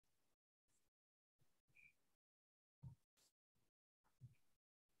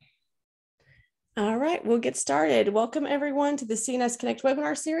All right, we'll get started. Welcome everyone to the CNS Connect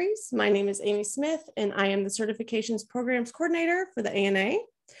Webinar series. My name is Amy Smith and I am the Certifications Programs Coordinator for the ANA.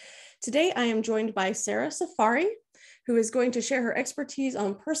 Today I am joined by Sarah Safari, who is going to share her expertise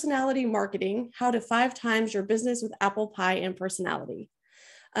on personality marketing, how to 5 times your business with apple pie and personality.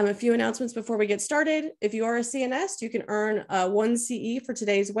 A few announcements before we get started. If you are a CNS, you can earn 1 CE for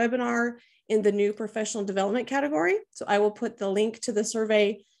today's webinar in the new professional development category. So I will put the link to the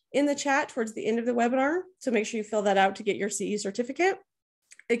survey in the chat towards the end of the webinar. So make sure you fill that out to get your CE certificate.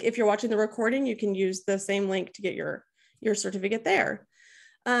 If you're watching the recording, you can use the same link to get your certificate there.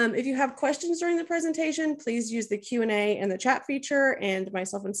 If you have questions during the presentation, please use the Q&A and the chat feature, and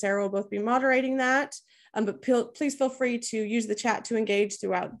myself and Sarah will both be moderating that. But please feel free to use the chat to engage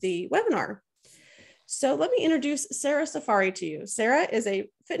throughout the webinar. So let me introduce Sarah Safari to you. Sarah is a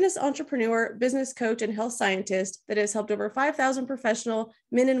fitness entrepreneur, business coach, and health scientist that has helped over 5,000 professional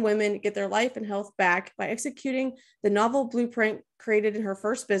men and women get their life and health back by executing the novel blueprint created in her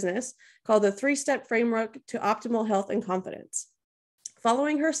first business called the 3-Step Framework to Optimal Health and Confidence.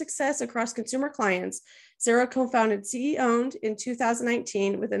 Following her success across consumer clients, Sarah co-founded CE Owned in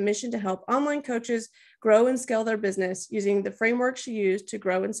 2019 with a mission to help online coaches grow and scale their business using the framework she used to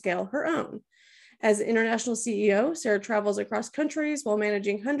grow and scale her own. As an international CEO, Sarah travels across countries while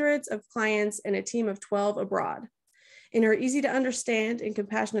managing hundreds of clients and a team of 12 abroad. In her easy to understand and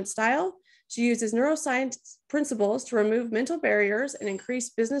compassionate style, she uses neuroscience principles to remove mental barriers and increase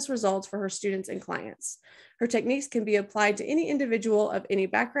business results for her students and clients. Her techniques can be applied to any individual of any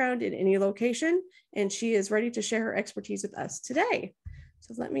background in any location, and she is ready to share her expertise with us today.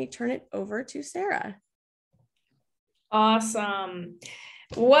 So let me turn it over to Sarah. Awesome.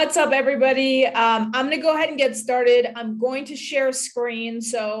 What's up, everybody? I'm going to go ahead and get started. I'm going to share a screen.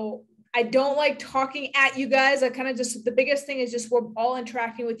 So I don't like talking at you guys. I kind of just, the biggest thing is just we're all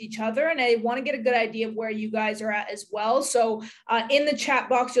interacting with each other, and I want to get a good idea of where you guys are at as well. So in the chat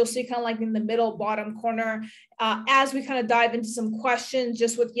box, you'll see kind of like in the middle bottom corner, as we kind of dive into some questions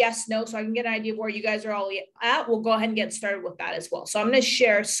just with yes, no, so I can get an idea of where you guys are all at, we'll go ahead and get started with that as well. So I'm going to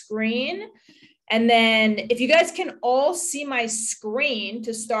share screen. And then if you guys can all see my screen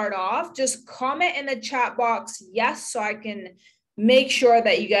to start off, just comment in the chat box, yes, so I can make sure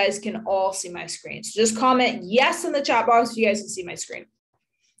that you guys can all see my screen. So just comment yes in the chat box so you guys can see my screen.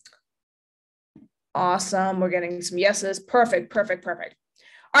 Awesome. We're getting some yeses. Perfect, perfect, perfect.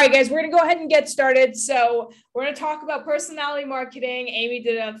 All right, guys, we're going to go ahead and get started. So we're going to talk about personality marketing. Amy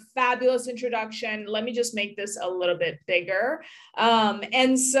did a fabulous introduction. Let me just make this a little bit bigger.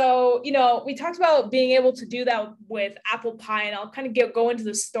 And so, you know, we talked about being able to do that with apple pie, and I'll kind of go into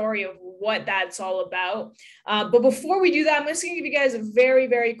the story of what that's all about. But before we do that, I'm just going to give you guys a very,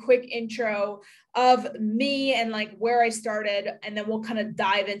 very quick intro of me and like where I started, and then we'll kind of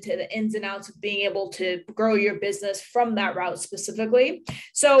dive into the ins and outs of being able to grow your business from that route specifically.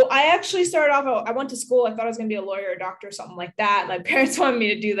 So I actually started off, I went to school, I thought I was going to be a lawyer or a doctor or something like that. My parents wanted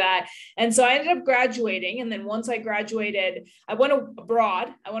me to do that. And so I ended up graduating. And then once I graduated, I went abroad.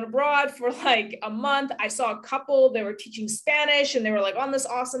 I went abroad for like a month. I saw a couple, they were teaching Spanish and they were like on this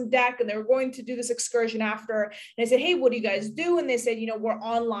awesome deck and they were going to do this excursion after. And I said, hey, what do you guys do? And they said, you know, we're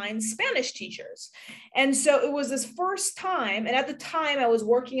online Spanish teachers. And so it was this first time. And at the time I was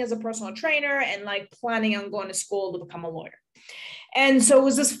working as a personal trainer and like planning on going to school to become a lawyer. And so it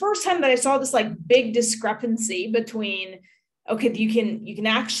was this first time that I saw this like big discrepancy between, okay, you can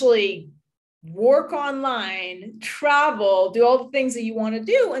actually work online, travel, do all the things that you want to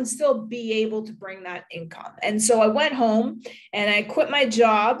do and still be able to bring that income. And so I went home and I quit my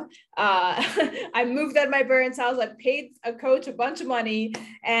job. I moved out of my parents' house. I paid a coach a bunch of money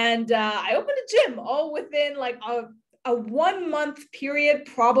and I opened a gym all within like a 1 month period,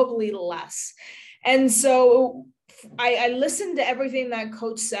 probably less. And so I listened to everything that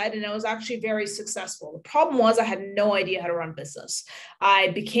coach said, and I was actually very successful. The problem was I had no idea how to run business. I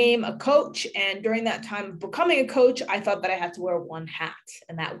became a coach, and during that time of becoming a coach, I thought that I had to wear one hat,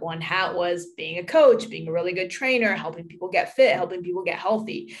 and that one hat was being a coach, being a really good trainer, helping people get fit, helping people get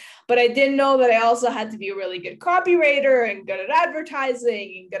healthy. But I didn't know that I also had to be a really good copywriter and good at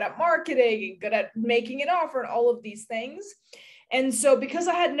advertising and good at marketing and good at making an offer and all of these things. And so because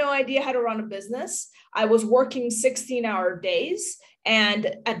I had no idea how to run a business, I was working 16-hour days.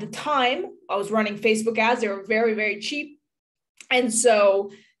 And at the time, I was running Facebook ads. They were very, very cheap. And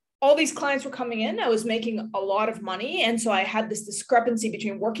so all these clients were coming in. I was making a lot of money. And so I had this discrepancy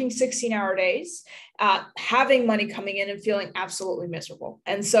between working 16-hour days, having money coming in and feeling absolutely miserable.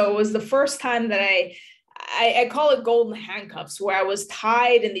 And so it was the first time that I call it golden handcuffs, where I was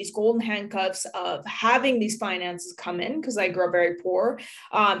tied in these golden handcuffs of having these finances come in because I grew up very poor,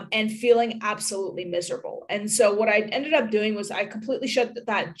 and feeling absolutely miserable. And so what I ended up doing was I completely shut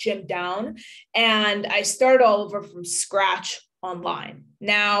that gym down and I started all over from scratch online.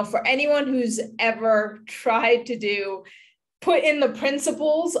 Now, for anyone who's ever tried to put in the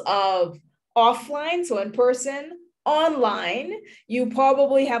principles of offline, so in person, online, you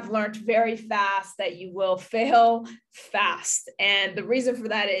probably have learned very fast that you will fail fast. And the reason for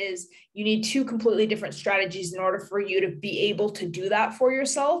that is you need two completely different strategies in order for you to be able to do that for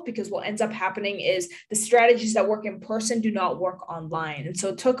yourself, because what ends up happening is the strategies that work in person do not work online. And so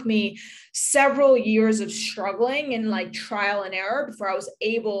it took me several years of struggling and like trial and error before I was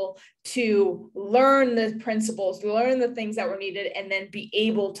able to learn the principles, learn the things that were needed, and then be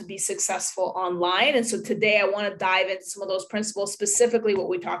able to be successful online. And so today I want to dive into some of those principles, specifically what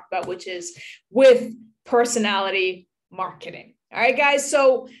we talked about, which is with personality marketing. All right, guys.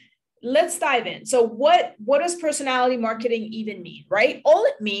 So let's dive in. So what does personality marketing even mean, right? All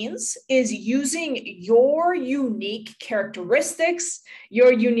it means is using your unique characteristics,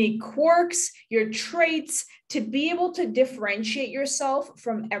 your unique quirks, your traits to be able to differentiate yourself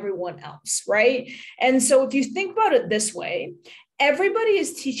from everyone else, right? And so if you think about it this way, everybody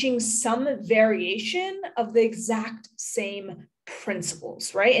is teaching some variation of the exact same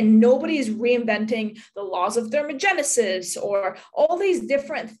principles, right? And nobody is reinventing the laws of thermogenesis or all these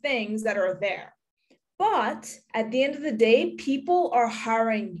different things that are there. But at the end of the day, people are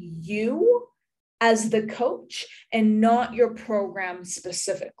hiring you as the coach and not your program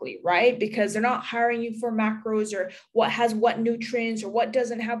specifically, right? Because they're not hiring you for macros or what has what nutrients or what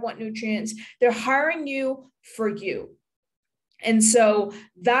doesn't have what nutrients. They're hiring you for you. And so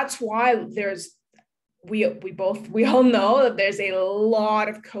that's why we all know that there's a lot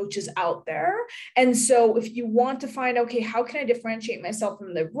of coaches out there. And so if you want to find, okay, how can I differentiate myself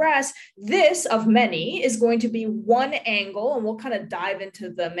from the rest? This of many is going to be one angle, and we'll kind of dive into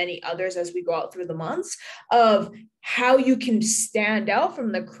the many others as we go out through the months of how you can stand out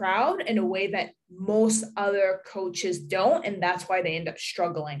from the crowd in a way that most other coaches don't. And that's why they end up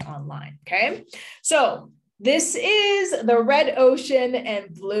struggling online. Okay. So this is the red ocean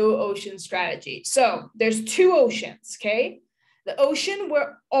and blue ocean strategy. So there's two oceans, okay? The ocean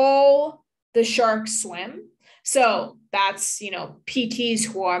where all the sharks swim. So that's, PTs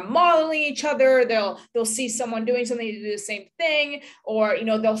who are modeling each other. They'll see someone doing something to do the same thing, or,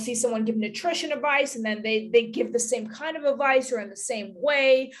 they'll see someone give nutrition advice and then they give the same kind of advice or in the same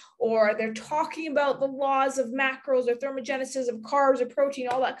way, or they're talking about the laws of macros or thermogenesis of carbs or protein,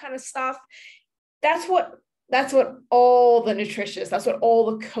 all that kind of stuff. That's what all the nutritionists, that's what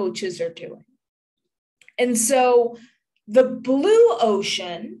all the coaches are doing. And so the blue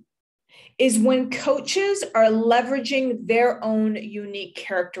ocean is when coaches are leveraging their own unique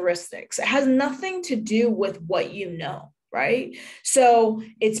characteristics. It has nothing to do with what you know, right? So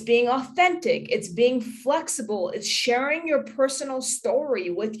it's being authentic, it's being flexible, it's sharing your personal story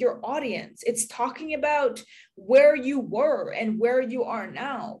with your audience. It's talking about where you were and where you are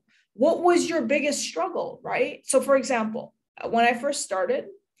now. What was your biggest struggle, right? So for example, when I first started,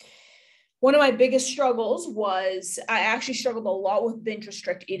 one of my biggest struggles was I actually struggled a lot with binge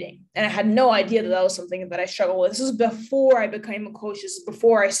restrict eating. And I had no idea that was something that I struggled with. This was before I became a coach. This is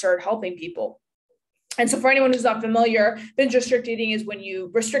before I started helping people. And so for anyone who's not familiar, binge restrict eating is when you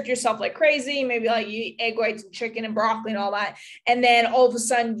restrict yourself like crazy, maybe like you eat egg whites and chicken and broccoli and all that. And then all of a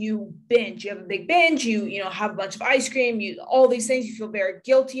sudden you binge, you have a big binge, you have a bunch of ice cream, all these things, you feel very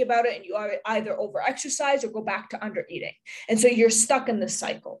guilty about it. And you either over exercise or go back to under eating. And so you're stuck in this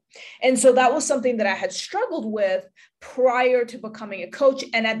cycle. And so that was something that I had struggled with prior to becoming a coach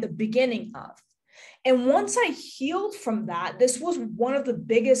and at the beginning of. And once I healed from that, this was one of the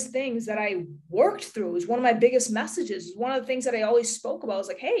biggest things that I worked through. It was one of my biggest messages. It was one of the things that I always spoke about. I was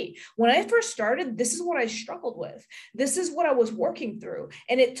like, hey, when I first started, this is what I struggled with. This is what I was working through.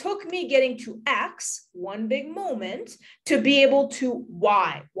 And it took me getting to X, one big moment, to be able to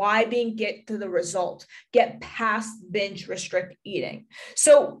Y being get to the result, get past binge restrict eating.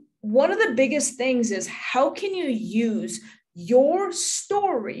 So one of the biggest things is how can you use your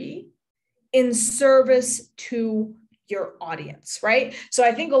story in service to your audience, right? So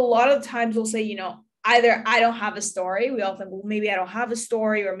I think a lot of times we'll say, either I don't have a story. We all think, well, maybe I don't have a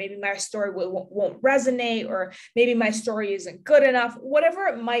story, or maybe my story won't resonate, or maybe my story isn't good enough. Whatever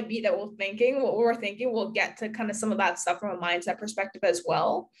it might be that we're thinking, we'll get to kind of some of that stuff from a mindset perspective as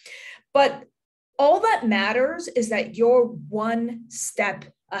well. But all that matters is that you're one step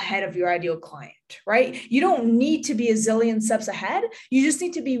ahead of your ideal client, right? You don't need to be a zillion steps ahead. You just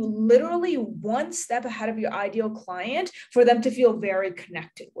need to be literally one step ahead of your ideal client for them to feel very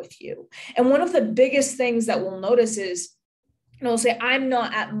connected with you. And one of the biggest things that we'll notice is, they'll say, I'm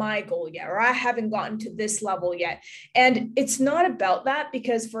not at my goal yet, or I haven't gotten to this level yet. And it's not about that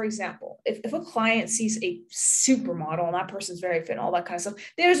because, for example, if a client sees a supermodel and that person's very fit and all that kind of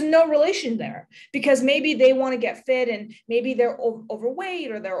stuff, there's no relation there because maybe they want to get fit and maybe they're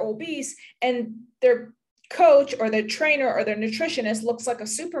overweight or they're obese and their coach or their trainer or their nutritionist looks like a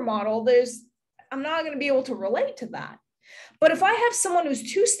supermodel. I'm not going to be able to relate to that. But if I have someone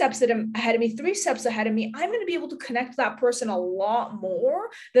who's 2 steps ahead of me, 3 steps ahead of me, I'm going to be able to connect that person a lot more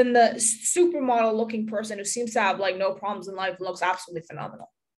than the supermodel looking person who seems to have like no problems in life and looks absolutely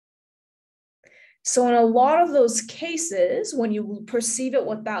phenomenal. So in a lot of those cases, when you perceive it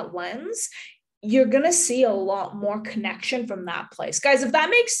with that lens, you're going to see a lot more connection from that place. Guys, if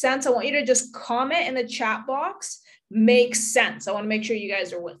that makes sense, I want you to just comment in the chat box. Makes sense. I want to make sure you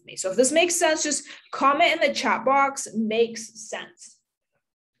guys are with me. So if this makes sense, just comment in the chat box. Makes sense.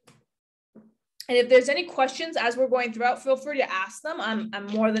 And if there's any questions as we're going throughout, feel free to ask them. I'm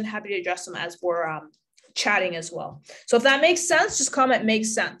more than happy to address them as we're chatting as well. So if that makes sense, just comment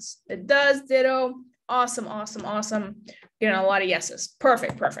makes sense. It does, ditto. Awesome, awesome, awesome. Getting a lot of yeses.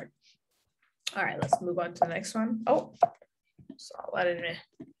 Perfect, perfect. All right, let's move on to the next one. Oh, so I'll let it in.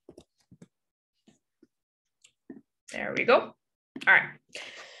 There we go. All right.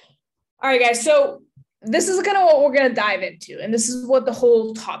 All right, guys. So this is kind of what we're going to dive into. And this is what the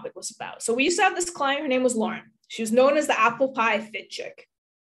whole topic was about. So we used to have this client. Her name was Lauren. She was known as the apple pie fit chick.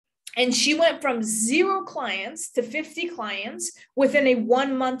 And she went from 0 clients to 50 clients within a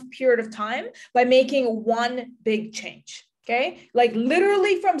 1-month period of time by making one big change. Okay. Like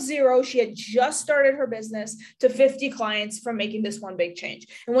literally from 0, she had just started her business to 50 clients from making this one big change.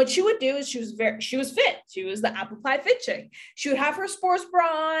 And what she would do is she was fit. She was the apple pie fit chick. She would have her sports bra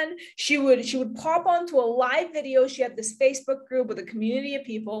on. She would pop onto a live video. She had this Facebook group with a community of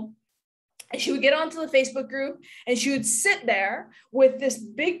people. And she would get onto the Facebook group and she would sit there with this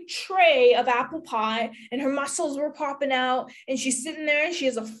big tray of apple pie and her muscles were popping out. And she's sitting there and she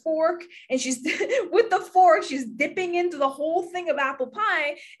has a fork and she's with the fork, she's dipping into the whole thing of apple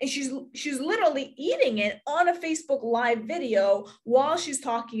pie. And she's literally eating it on a Facebook live video while she's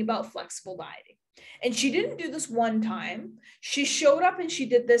talking about flexible dieting. And she didn't do this one time. She showed up and she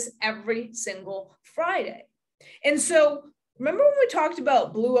did this every single Friday. And so remember when we talked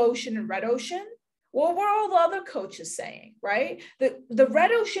about blue ocean and red ocean? What were all the other coaches saying, right? The red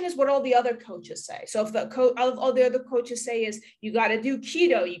ocean is what all the other coaches say. So if all the other coaches say is you got to do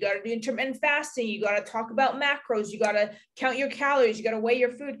keto, you got to do intermittent fasting, you got to talk about macros, you got to count your calories, you got to weigh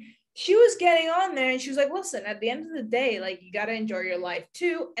your food. She was getting on there and she was like, listen, at the end of the day, like you got to enjoy your life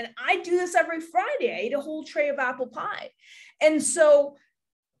too. And I do this every Friday. I eat a whole tray of apple pie. And so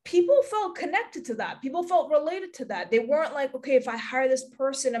people felt connected to that. People felt related to that. They weren't like, okay, if I hire this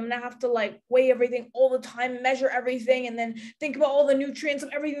person, I'm going to have to like weigh everything all the time, measure everything, and then think about all the nutrients of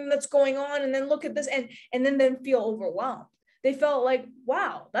everything that's going on. And then look at this and then feel overwhelmed. They felt like,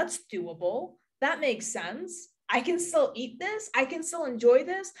 wow, that's doable. That makes sense. I can still eat this. I can still enjoy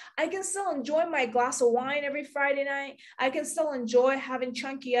this. I can still enjoy my glass of wine every Friday night. I can still enjoy having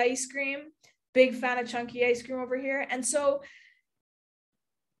chunky ice cream. Big fan of chunky ice cream over here. And so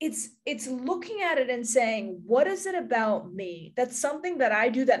it's looking at it and saying, what is it about me? That's something that I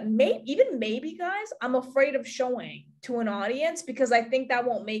do that maybe guys, I'm afraid of showing to an audience because I think that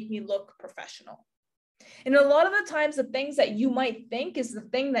won't make me look professional. And a lot of the times, the things that you might think is the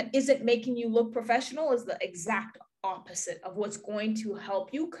thing that isn't making you look professional is the exact opposite of what's going to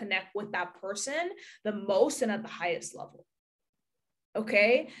help you connect with that person the most and at the highest level.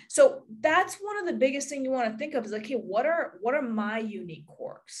 Okay, so that's one of the biggest things you want to think of is like, okay, what are my unique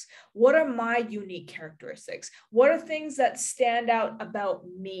quirks? What are my unique characteristics? What are things that stand out about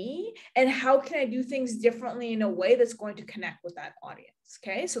me? And how can I do things differently in a way that's going to connect with that audience?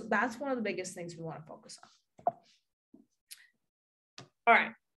 Okay, so that's one of the biggest things we want to focus on. All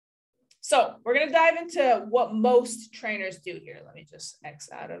right, so we're going to dive into what most trainers do here. Let me just X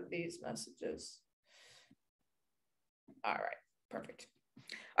out of these messages. All right. Perfect.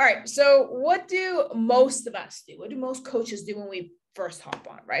 All right. So what do most of us do? What do most coaches do when we first hop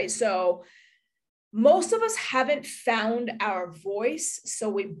on, right? So most of us haven't found our voice, so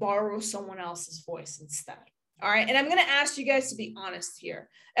we borrow someone else's voice instead. All right. And I'm going to ask you guys to be honest here.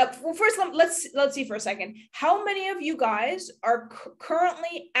 Well, first, let's see for a second. How many of you guys are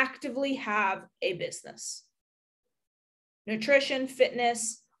currently actively have a business? Nutrition,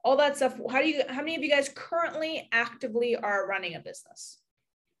 fitness, all that stuff. How many of you guys currently actively are running a business?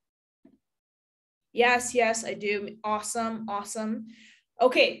 Yes, yes, I do. Awesome, awesome.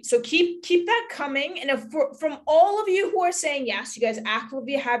 Okay, so keep that coming. And if from all of you who are saying yes, you guys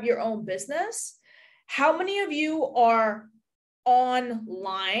actively have your own business, how many of you are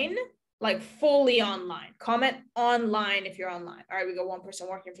online, like fully online? Comment online if you're online. All right, we got one person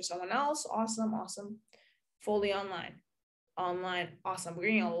working for someone else. Awesome, awesome. Fully online. Online, awesome. We're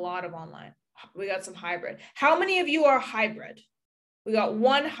getting a lot of online. We got some hybrid. How many of you are hybrid? We got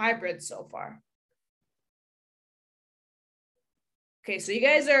one hybrid so far. Okay, so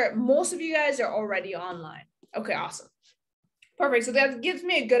most of you guys are already online. Okay, awesome. Perfect. So that gives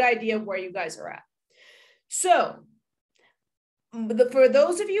me a good idea of where you guys are at. So for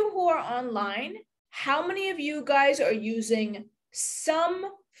those of you who are online, how many of you guys are using some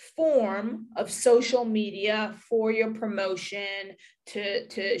form of social media for your promotion,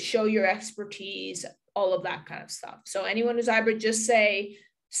 to show your expertise, all of that kind of stuff? So anyone who's hybrid, just say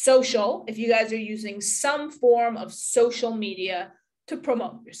social if you guys are using some form of social media to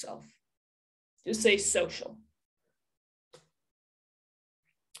promote yourself. Just say social.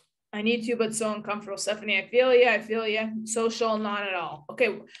 I need to, but so uncomfortable. Stephanie, I feel you. I feel you. Social, not at all. Okay.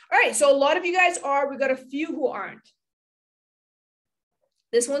 All right. So a lot of you guys are. We got a few who aren't.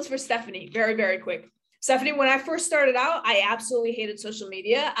 This one's for Stephanie. Very, very quick. Stephanie, when I first started out, I absolutely hated social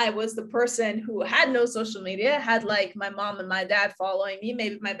media. I was the person who had no social media, had like my mom and my dad following me,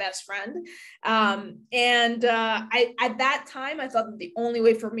 maybe my best friend. I at that time, I thought that the only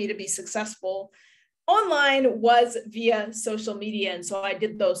way for me to be successful online was via social media. And so I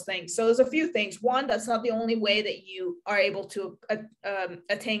did those things. So there's a few things. One, that's not the only way that you are able to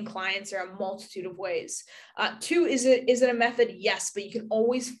attain clients. There are a multitude of ways. Two, is it a method? Yes, but you can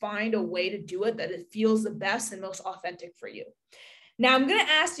always find a way to do it that it feels the best and most authentic for you. Now I'm going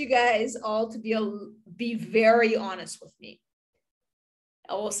to ask you guys all to be very honest with me.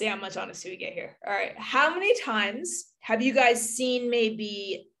 And we'll see how much honesty we get here. All right. How many times have you guys seen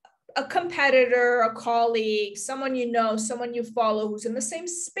maybe a competitor, a colleague, someone you know, someone you follow who's in the same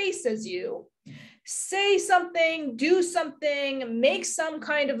space as you, say something, do something, make some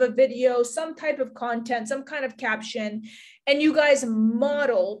kind of a video, some type of content, some kind of caption, and you guys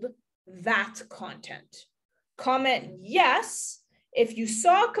modeled that content? Comment yes if you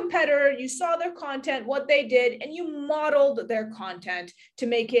saw a competitor, you saw their content, what they did, and you modeled their content to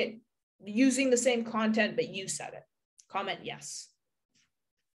make it using the same content, but you said it. Comment yes.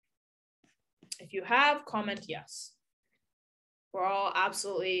 If you have, comment yes. We're all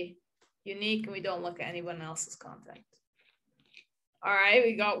absolutely unique and we don't look at anyone else's content. All right,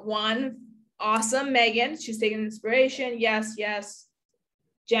 we got one. Awesome. Megan, she's taking inspiration. Yes, yes.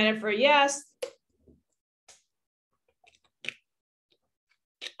 Jennifer, yes.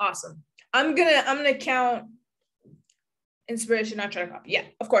 Awesome. I'm gonna count inspiration, not try to copy. Yeah,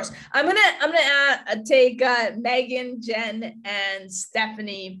 of course. I'm gonna take Megan, Jen, and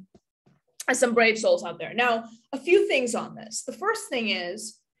Stephanie as some brave souls out there. Now, a few things on this. The first thing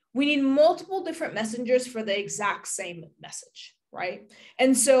is we need multiple different messengers for the exact same message, right?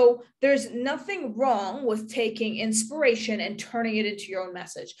 And so there's nothing wrong with taking inspiration and turning it into your own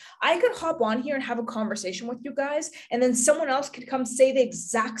message. I could hop on here and have a conversation with you guys, and then someone else could come say the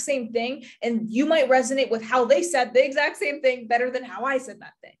exact same thing, and you might resonate with how they said the exact same thing better than how I said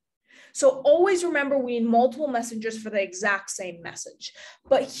that thing. So always remember, we need multiple messengers for the exact same message.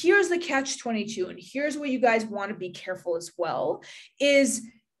 But here's the catch-22, and here's where you guys want to be careful as well, is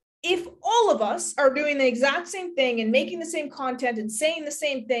if all of us are doing the exact same thing and making the same content and saying the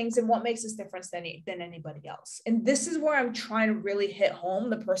same things, and what makes us different than anybody else? And this is where I'm trying to really hit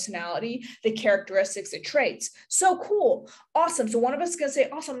home the personality, the characteristics, the traits. So cool. Awesome. So one of us is going to say,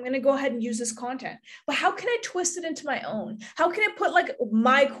 awesome, I'm going to go ahead and use this content. But how can I twist it into my own? How can I put like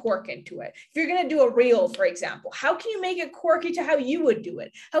my quirk into it? If you're going to do a reel, for example, how can you make it quirky to how you would do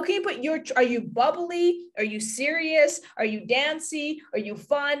it? How can you put are you bubbly? Are you serious? Are you dancy? Are you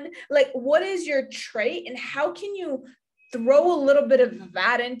fun? Like, what is your trait, and how can you throw a little bit of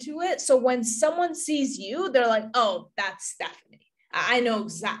that into it? So when someone sees you, they're like, oh, that's Stephanie. I know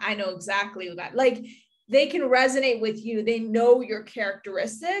exactly that. Like, they can resonate with you. They know your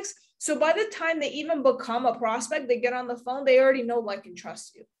characteristics. So by the time they even become a prospect, they get on the phone, they already know, like, and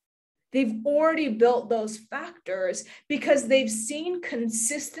trust you. They've already built those factors because they've seen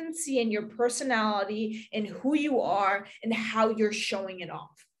consistency in your personality and who you are and how you're showing it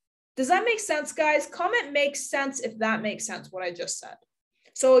off. Does that make sense, guys? Comment makes sense if that makes sense, what I just said.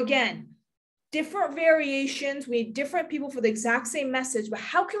 So again, different variations. We need different people for the exact same message, but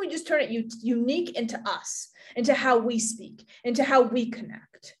how can we just turn it unique into us, into how we speak, into how we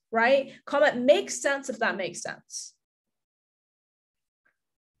connect, right? Comment makes sense if that makes sense.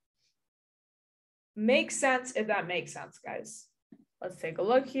 make sense if that makes sense, guys. Let's take a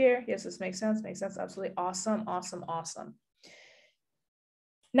look here. Yes, this makes sense. Makes sense. Absolutely awesome, awesome, awesome.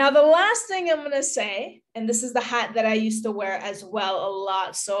 Now, the last thing I'm going to say, and this is the hat that I used to wear as well a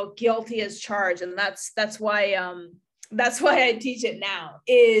lot, so guilty as charged, and that's why I teach it now,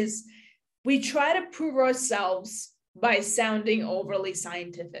 is we try to prove ourselves by sounding overly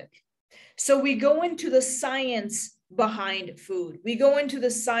scientific. So we go into the science behind food. We go into the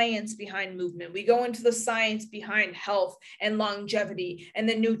science behind movement. We go into the science behind health and longevity and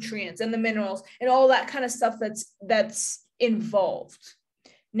the nutrients and the minerals and all that kind of stuff that's involved.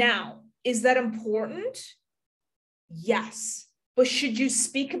 Now, is that important? Yes. But should you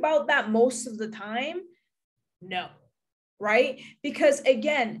speak about that most of the time? No, right? Because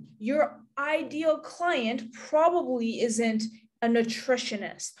again, your ideal client probably isn't a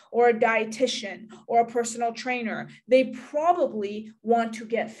nutritionist or a dietitian or a personal trainer. They probably want to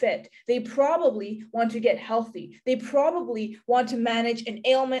get fit. They probably want to get healthy. They probably want to manage an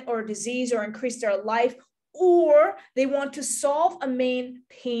ailment or a disease or increase their life, or they want to solve a main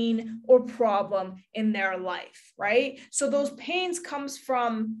pain or problem in their life, right? So those pains comes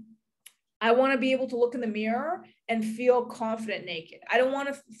from, I want to be able to look in the mirror and feel confident naked. I don't want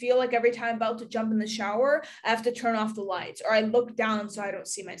to feel like every time I'm about to jump in the shower, I have to turn off the lights, or I look down so I don't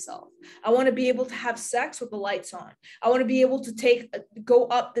see myself. I want to be able to have sex with the lights on. I want to be able to go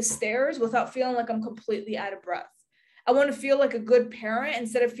up the stairs without feeling like I'm completely out of breath. I want to feel like a good parent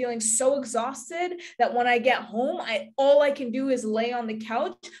instead of feeling so exhausted that when I get home, all I can do is lay on the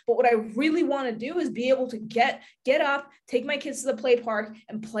couch. But what I really want to do is be able to get up, take my kids to the play park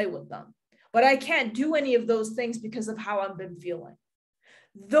and play with them. But I can't do any of those things because of how I've been feeling.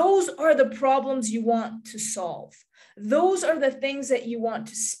 Those are the problems you want to solve. Those are the things that you want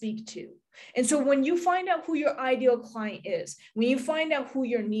to speak to. And so when you find out who your ideal client is, when you find out who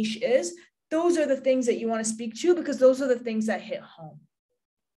your niche is, those are the things that you want to speak to, because those are the things that hit home.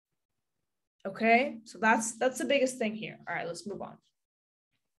 Okay, so that's the biggest thing here. All right, let's move on.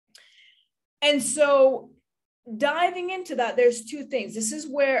 And so diving into that, there's two things. This is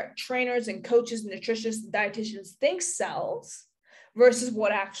where trainers and coaches, nutritionists, and dietitians think sells versus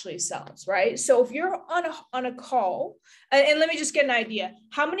what actually sells, right? So if you're on a call, and let me just get an idea.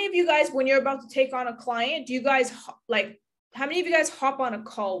 How many of you guys, when you're about to take on a client, do you guys how many of you guys hop on a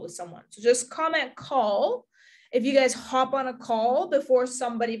call with someone? So just comment call if you guys hop on a call before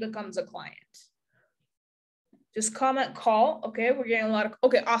somebody becomes a client. Just comment call. Okay, we're getting a lot of,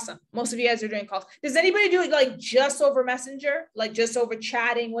 okay, awesome. Most of you guys are doing calls. Does anybody do it like just over Messenger? Like just over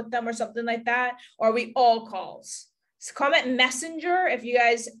chatting with them or something like that? Or are we all calls? So comment Messenger if you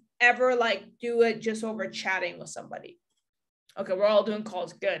guys ever like do it just over chatting with somebody. Okay, we're all doing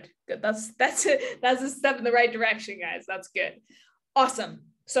calls. Good. That's it. That's a step in the right direction, guys. That's good. Awesome.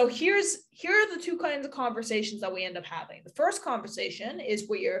 So here are the two kinds of conversations that we end up having. The first conversation is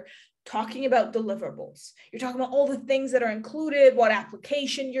where you're talking about deliverables. You're talking about all the things that are included, what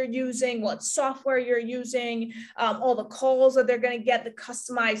application you're using, what software you're using, all the calls that they're going to get, the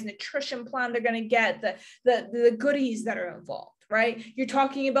customized nutrition plan they're going to get, the goodies that are involved. Right? You're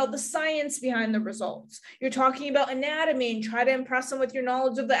talking about the science behind the results. You're talking about anatomy and try to impress them with your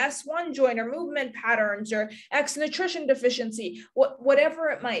knowledge of the S1 joint or movement patterns or X nutrition deficiency, whatever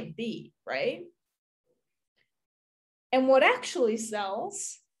it might be, right? And what actually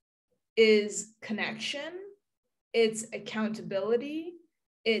sells is connection, it's accountability,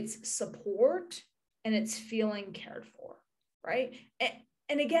 it's support, and it's feeling cared for, right?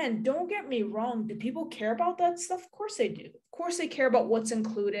 And again, don't get me wrong. Do people care about that stuff? Of course they do. Of course they care about what's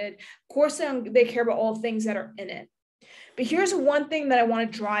included. Of course they care about all things that are in it. But here's one thing that I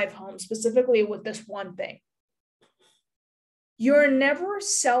want to drive home specifically with this one thing. You're never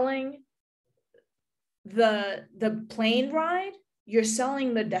selling the plane ride. You're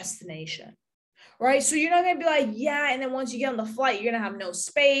selling the destination. Right? So you're not going to be like, yeah, and then once you get on the flight, you're going to have no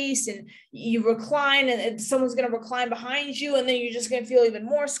space and you recline and someone's going to recline behind you. And then you're just going to feel even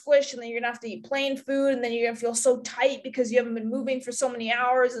more squished. And then you're going to have to eat plain food. And then you're going to feel so tight because you haven't been moving for so many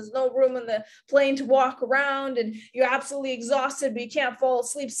hours. There's no room in the plane to walk around and you're absolutely exhausted, but you can't fall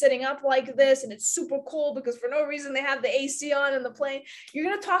asleep sitting up like this. And it's super cold because for no reason they have the AC on in the plane. You're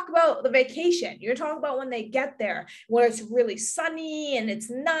going to talk about the vacation. You're going to talk about when they get there, where it's really sunny and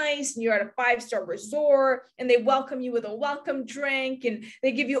it's nice and you're at a 5-star resort and they welcome you with a welcome drink and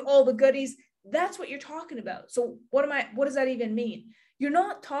they give you all the goodies. That's what you're talking about. So what does that even mean? You're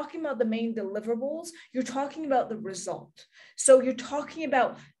not talking about the main deliverables. You're talking about the result. So you're talking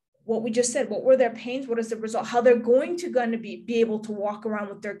about what we just said, what were their pains? What is the result? How they're going to be able to walk around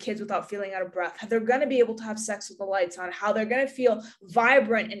with their kids without feeling out of breath. How they're going to be able to have sex with the lights on. How they're going to feel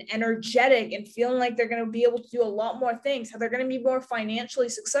vibrant and energetic and feeling like they're going to be able to do a lot more things. How they're going to be more financially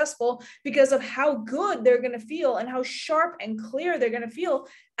successful because of how good they're going to feel and how sharp and clear they're going to feel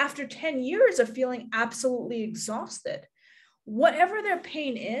after 10 years of feeling absolutely exhausted. Whatever their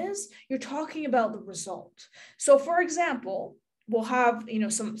pain is, you're talking about the result. So for example, we'll have,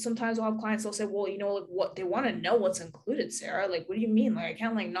 sometimes we'll have clients, they'll say, well, like what they want to know what's included, Sarah. Like, what do you mean? Like, I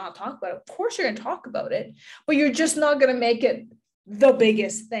can't like not talk about it. Of course you're going to talk about it, but you're just not going to make it the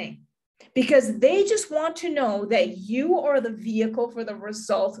biggest thing because they just want to know that you are the vehicle for the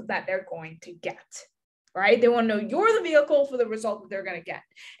result that they're going to get, right? They want to know you're the vehicle for the result that they're going to get.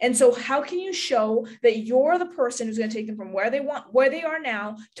 And so how can you show that you're the person who's going to take them from where they are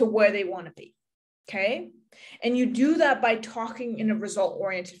now to where they want to be? Okay. And you do that by talking in a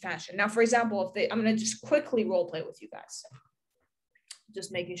result-oriented fashion. Now, for example, I'm going to just quickly role play with you guys.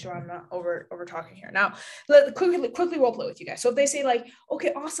 Just making sure I'm not over talking here. Now, quickly role play with you guys. So if they say like,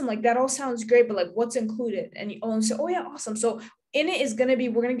 okay, awesome, like that all sounds great, but like what's included? And you only say, oh yeah, awesome. So in it is going to be,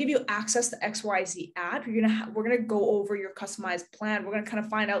 we're going to give you access to XYZ app. We're going to go over your customized plan. We're going to kind of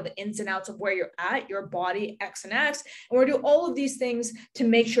find out the ins and outs of where you're at, your body, X and X. And we're going to do all of these things to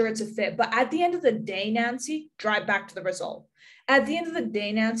make sure it's a fit. But at the end of the day, Nancy, drive back to the result. At the end of the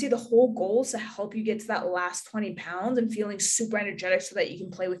day, Nancy, the whole goal is to help you get to that last 20 pounds and feeling super energetic so that you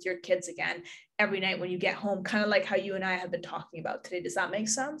can play with your kids again every night when you get home, kind of like how you and I have been talking about today. Does that make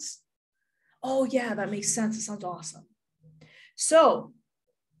sense? Oh yeah, that makes sense. It sounds awesome. So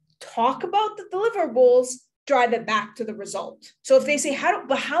talk about the deliverables, drive it back to the result. So if they say, how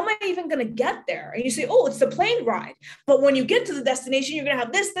am I even going to get there? And you say, oh, it's the plane ride. But when you get to the destination, you're going to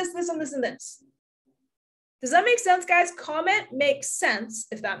have this, and this, and this. Does that make sense, guys? Comment makes sense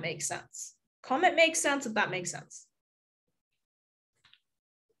if that makes sense. Comment makes sense if that makes sense.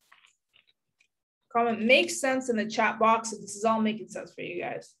 Comment makes sense in the chat box if this is all making sense for you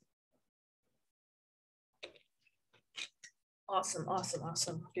guys. Awesome, awesome,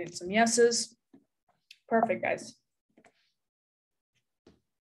 awesome. Getting some yeses. Perfect, guys.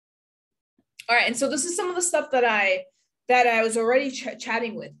 All right, and so this is some of the stuff that I was already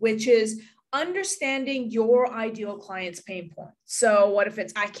chatting with, which is understanding your ideal client's pain points. So what if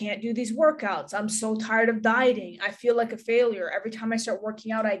it's, I can't do these workouts. I'm so tired of dieting. I feel like a failure. Every time I start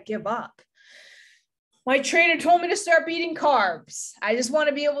working out, I give up. My trainer told me to start eating carbs. I just want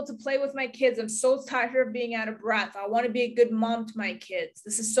to be able to play with my kids. I'm so tired of being out of breath. I want to be a good mom to my kids.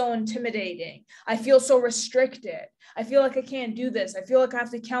 This is so intimidating. I feel so restricted. I feel like I can't do this. I feel like I have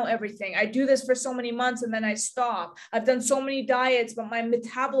to count everything. I do this for so many months and then I stop. I've done so many diets, but my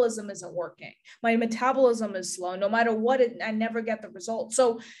metabolism isn't working. My metabolism is slow. No matter what, I never get the results.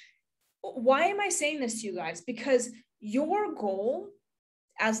 So why am I saying this to you guys? Because your goal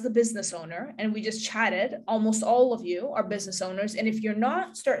as the business owner, and we just chatted, almost all of you are business owners. And if you're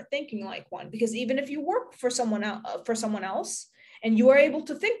not, start thinking like one, because even if you work for someone else and you are able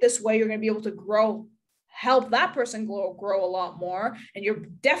to think this way, you're going to be able to help that person grow a lot more. And you're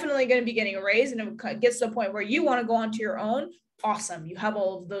definitely going to be getting a raise. And if it gets to a point where you want to go onto your own, awesome. You have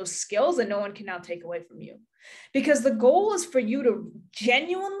all of those skills and no one can now take away from you. Because the goal is for you to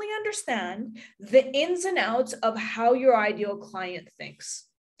genuinely understand the ins and outs of how your ideal client thinks.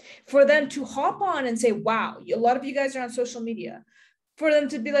 For them to hop on and say, wow, a lot of you guys are on social media. For them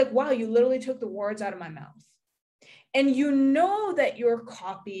to be like, wow, you literally took the words out of my mouth. And you know that your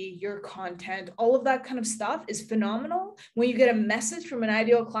copy, your content, all of that kind of stuff is phenomenal. When you get a message from an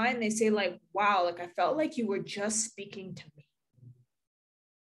ideal client, they say like, wow, like I felt like you were just speaking to me.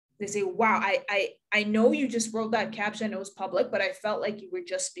 They say, wow, I know you just wrote that caption, it was public, but I felt like you were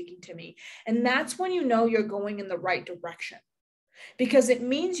just speaking to me. And that's when you know you're going in the right direction. Because it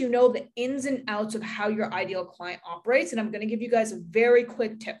means you know the ins and outs of how your ideal client operates. And I'm going to give you guys a very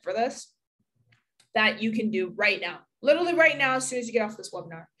quick tip for this that you can do right now. Literally right now, as soon as you get off this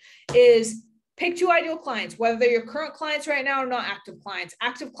webinar, is pick 2 ideal clients, whether they're your current clients right now or not active clients.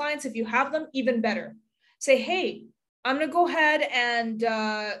 Active clients, if you have them, even better. Say, hey, I'm going to go ahead and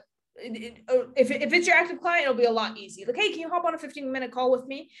if it's your active client, it'll be a lot easier. Like, hey, can you hop on a 15-minute call with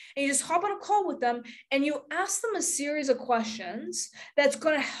me? And you just hop on a call with them and you ask them a series of questions that's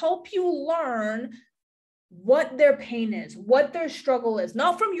going to help you learn what their pain is, what their struggle is,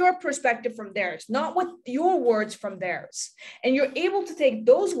 not from your perspective, from theirs, not with your words, from theirs. And you're able to take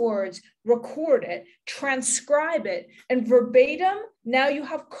those words, record it, transcribe it, and verbatim, now you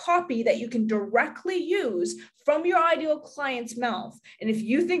have copy that you can directly use from your ideal client's mouth. And if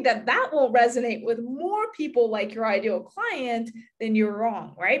you think that that won't resonate with more people like your ideal client, then you're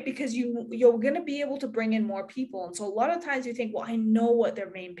wrong, right? Because you're going to be able to bring in more people. And so a lot of times you think, well, I know what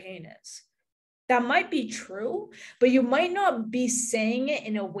their main pain is. That might be true, but you might not be saying it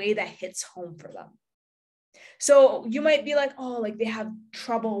in a way that hits home for them. So you might be like, oh, like they have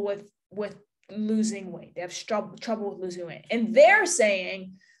trouble with losing weight. They have trouble with losing weight. And they're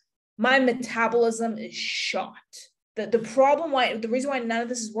saying, my metabolism is shot. The reason why none of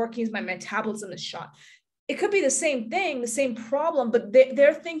this is working is my metabolism is shot. It could be the same thing, the same problem, but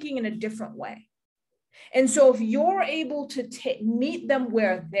they're thinking in a different way. And so if you're able to meet them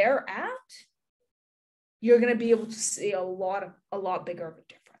where they're at, you're going to be able to see a lot bigger of a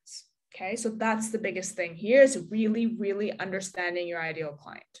difference. Okay. So that's the biggest thing here, is really, really understanding your ideal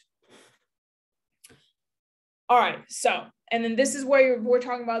client. All right. So, and then this is where we're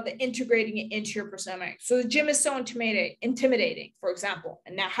talking about the integrating it into your persona. So the gym is so intimidating, for example.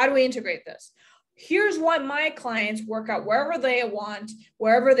 And now how do we integrate this? Here's why my clients work out wherever they want,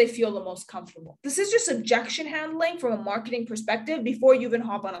 wherever they feel the most comfortable. This is just objection handling from a marketing perspective before you even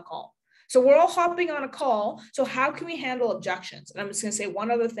hop on a call. So we're all hopping on a call. So how can we handle objections? And I'm just going to say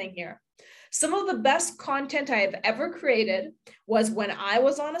one other thing here. Some of the best content I have ever created was when I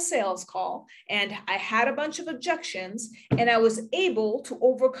was on a sales call and I had a bunch of objections and I was able to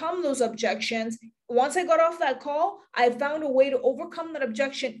overcome those objections. Once I got off that call, I found a way to overcome that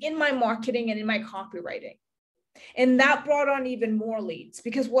objection in my marketing and in my copywriting. And that brought on even more leads,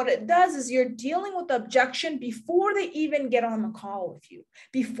 because what it does is you're dealing with the objection before they even get on the call with you,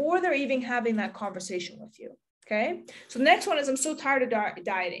 before they're even having that conversation with you. Okay. So the next one is, I'm so tired of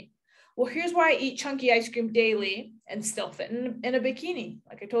dieting. Well, here's why I eat chunky ice cream daily and still fit in a bikini.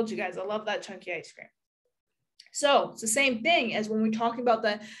 Like I told you guys, I love that chunky ice cream. So it's the same thing as when we're talking about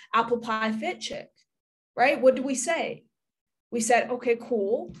the apple pie fit chick, right? What do we say? We said, okay,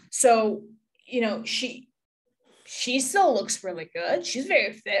 cool. So, she still looks really good. She's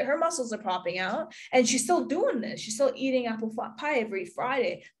very fit. Her muscles are popping out and she's still doing this. She's still eating apple pie every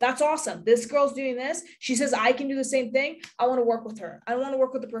Friday. That's awesome. This girl's doing this. She says, I can do the same thing. I want to work with her. I don't want to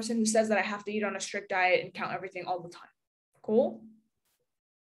work with the person who says that I have to eat on a strict diet and count everything all the time. Cool.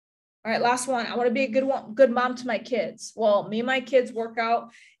 All right. Last one. I want to be a good mom to my kids. Well, me and my kids work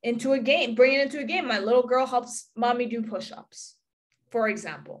out into a game, bring it into a game. My little girl helps mommy do push-ups, for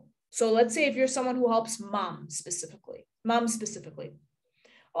example. So let's say if you're someone who helps mom specifically.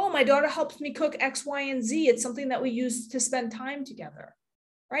 Oh, my daughter helps me cook X, Y, and Z. It's something that we use to spend time together,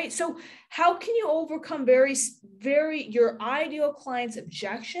 right? So how can you overcome your ideal client's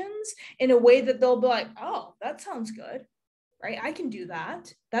objections in a way that they'll be like, oh, that sounds good, right? I can do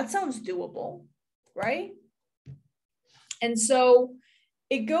that. That sounds doable, right? And so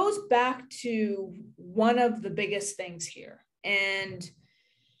it goes back to one of the biggest things here. And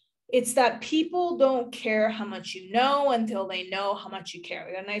it's that people don't care how much you know until they know how much you care.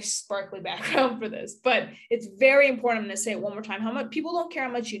 We got a nice sparkly background for this, but it's very important. I'm going to say it one more time. People don't care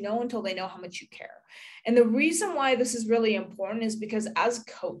how much you know until they know how much you care. And the reason why this is really important is because as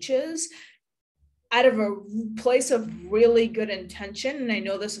coaches, out of a place of really good intention, and I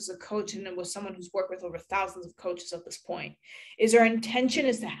know this as a coach and with someone who's worked with over thousands of coaches at this point, is our intention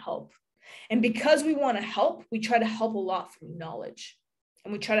is to help. And because we want to help, we try to help a lot through knowledge.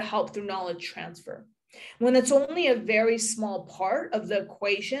 And we try to help through knowledge transfer. When it's only a very small part of the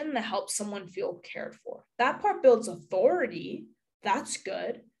equation that helps someone feel cared for. That part builds authority. That's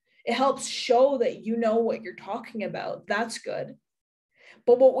good. It helps show that you know what you're talking about. That's good.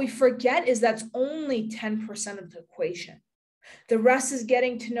 But what we forget is that's only 10% of the equation. The rest is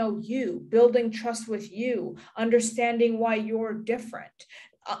getting to know you, building trust with you, understanding why you're different.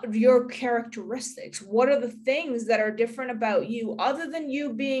 Your characteristics. What are the things that are different about you other than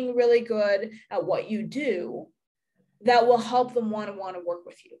you being really good at what you do that will help them want to work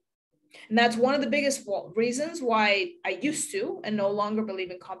with you? And that's one of the biggest reasons why I used to and no longer believe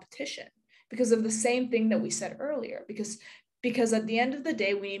in competition, because of the same thing that we said earlier, because at the end of the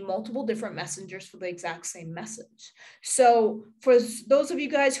day, we need multiple different messengers for the exact same message. So for those of you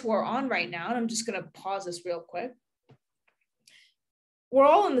guys who are on right now, and I'm just going to pause this real quick, we're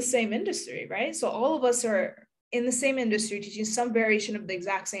all in the same industry, right? So all of us are in the same industry teaching some variation of the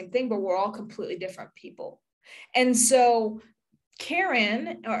exact same thing, but we're all completely different people. And so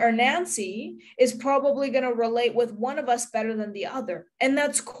Karen or Nancy is probably going to relate with one of us better than the other. And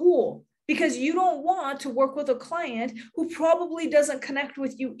that's cool, because you don't want to work with a client who probably doesn't connect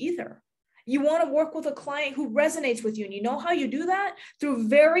with you either. You want to work with a client who resonates with you. And you know how you do that? Through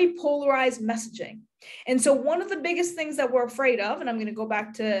very polarized messaging. And so one of the biggest things that we're afraid of, and I'm going to go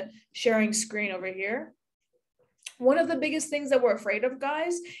back to sharing screen over here. One of the biggest things that we're afraid of,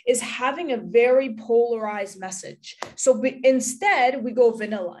 guys, is having a very polarized message. So instead, we go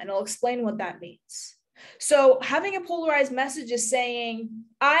vanilla, and I'll explain what that means. So having a polarized message is saying,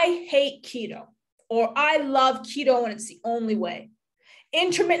 I hate keto, or I love keto and it's the only way.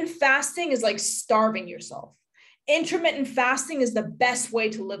 Intermittent fasting is like starving yourself. Intermittent fasting is the best way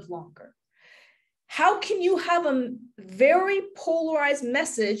to live longer. How can you have a very polarized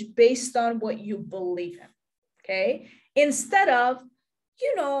message based on what you believe in? Okay. Instead of,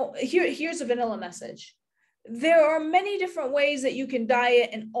 here's a vanilla message. There are many different ways that you can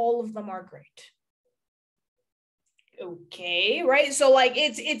diet and all of them are great. Okay, right? So like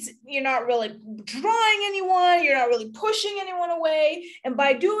it's you're not really drawing anyone, you're not really pushing anyone away. And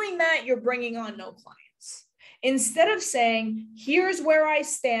by doing that, you're bringing on no clients. Instead of saying, here's where I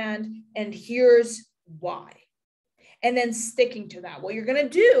stand and here's why. And then sticking to that. What you're going to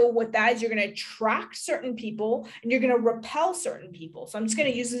do with that is you're going to attract certain people and you're going to repel certain people. So I'm just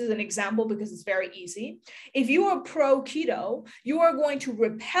going to use this as an example because it's very easy. If you are pro keto, you are going to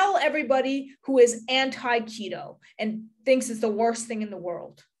repel everybody who is anti keto and thinks it's the worst thing in the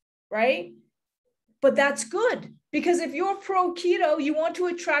world, right? But that's good because if you're pro keto, you want to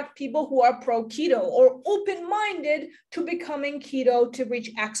attract people who are pro keto or open-minded to becoming keto to reach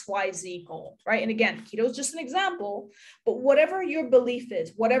XYZ goal, right? And again, keto is just an example, but whatever your belief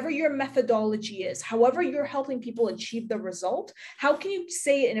is, whatever your methodology is, however you're helping people achieve the result, how can you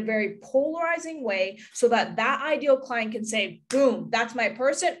say it in a very polarizing way so that that ideal client can say, boom, that's my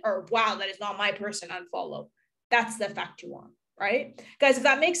person, or wow, that is not my person, unfollow. That's the effect you want. Right? Guys, if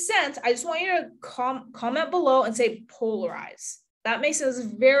that makes sense, I just want you to comment below and say polarize. That makes sense. This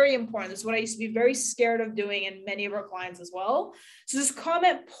is very important. This is what I used to be very scared of doing and many of our clients as well. So just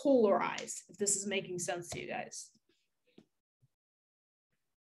comment polarize if this is making sense to you guys.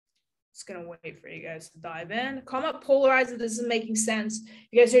 Just going to wait for you guys to dive in. Comment polarize if this is making sense.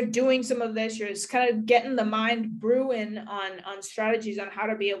 You guys are doing some of this. You're just kind of getting the mind brewing on strategies on how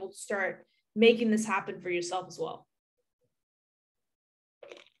to be able to start making this happen for yourself as well.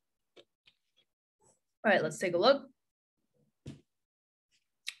 All right, let's take a look.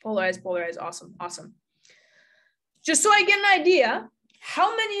 Polarize, polarize, awesome, awesome. Just so I get an idea,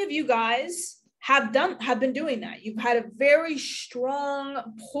 how many of you guys have been doing that? You've had a very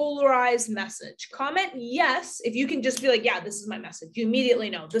strong polarized message. Comment yes, if you can just be like, yeah, this is my message. You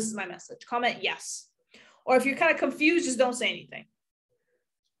immediately know this is my message. Comment yes. Or if you're kind of confused, just don't say anything.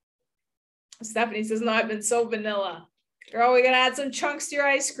 Stephanie says, no, I've been so vanilla. Girl, we're gonna add some chunks to your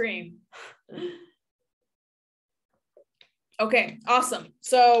ice cream. Okay, awesome.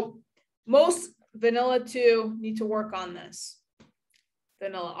 So most vanilla 2 need to work on this.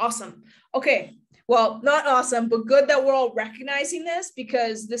 Vanilla, awesome. Okay, well, not awesome, but good that we're all recognizing this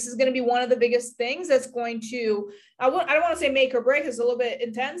because this is going to be one of the biggest things that's going to, I don't want to say make or break, it's a little bit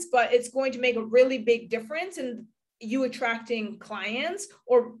intense, but it's going to make a really big difference in you attracting clients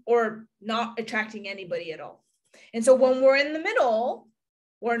or not attracting anybody at all. And so when we're in the middle,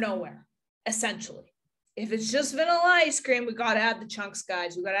 we're nowhere, essentially. If it's just vanilla ice cream, we got to add the chunks,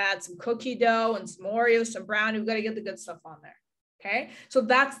 guys. We got to add some cookie dough and some Oreos, some brownie. We got to get the good stuff on there. Okay. So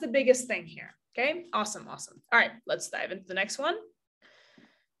that's the biggest thing here. Okay. Awesome. Awesome. All right. Let's dive into the next one.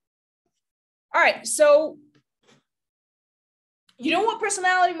 All right. So you know what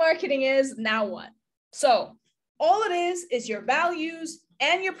personality marketing is? Now what? So all it is your values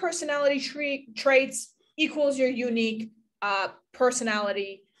and your personality traits equals your unique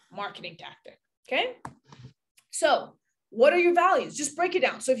personality marketing tactic. Okay. So what are your values? Just break it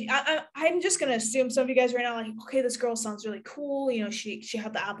down. So if I'm just going to assume some of you guys right now, like, okay, this girl sounds really cool. You know, she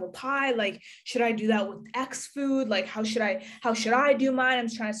had the apple pie. Like, should I do that with X food? Like, how should I do mine? I'm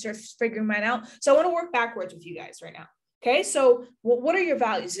trying to start figuring mine out. So I want to work backwards with you guys right now. Okay. So what are your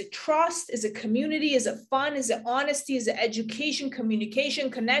values? Is it trust? Is it community? Is it fun? Is it honesty? Is it education, communication,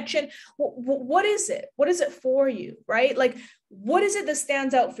 connection? What is it? What is it for you? Right? Like, what is it that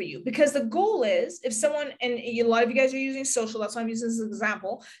stands out for you? Because the goal is if someone, and a lot of you guys are using social, that's why I'm using this as an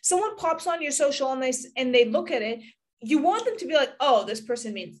example. Someone pops on your social and they look at it. You want them to be like, oh, this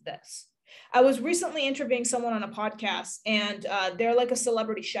person means this. I was recently interviewing someone on a podcast and they're like a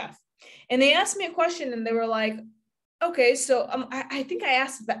celebrity chef. And they asked me a question and they were like, okay, so I think I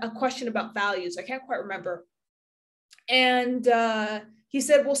asked a question about values. I can't quite remember. And he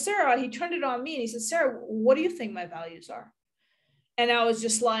said, well, Sarah, he turned it on me and he said, Sarah, what do you think my values are? And I was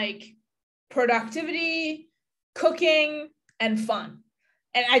just like, productivity, cooking, and fun.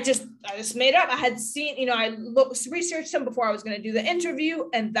 And I just made up. I had seen, I researched him before I was going to do the interview,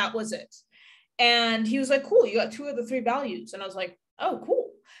 and that was it. And he was like, cool, you got 2 of the 3 values. And I was like, oh,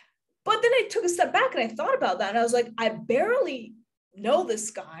 cool. But then I took a step back and I thought about that. And I was like, I barely know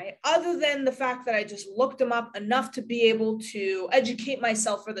this guy other than the fact that I just looked him up enough to be able to educate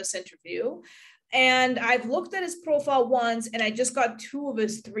myself for this interview. And I've looked at his profile once and I just got 2 of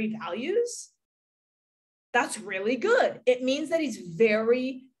his 3 values. That's really good. It means that he's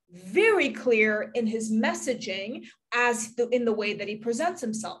very, very clear in his messaging in the way that he presents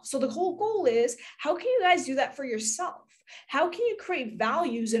himself. So the whole goal is, how can you guys do that for yourself? How can you create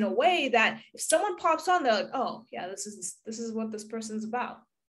values in a way that if someone pops on, they're like, oh yeah, this is what this person's about.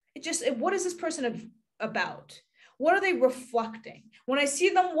 What is this person about? What are they reflecting? When I see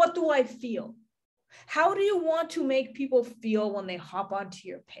them, what do I feel? How do you want to make people feel when they hop onto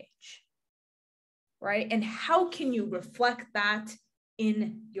your page? Right? And how can you reflect that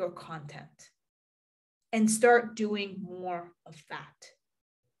in your content and start doing more of that?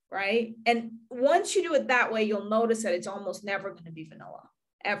 Right? And once you do it that way, you'll notice that it's almost never going to be vanilla,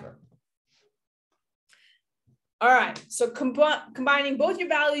 ever. All right. So combining both your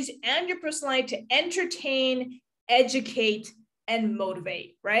values and your personality to entertain, educate, and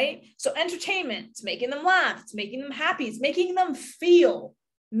motivate, right? So entertainment, it's making them laugh, it's making them happy, it's making them feel.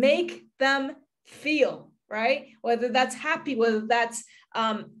 Make them feel, right? Whether that's happy, whether that's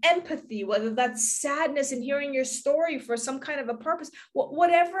empathy, whether that's sadness and hearing your story for some kind of a purpose,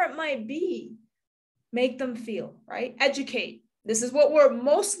 whatever it might be, make them feel, right? Educate. This is what we're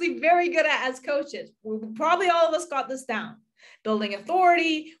mostly very good at as coaches. Probably all of us got this down. Building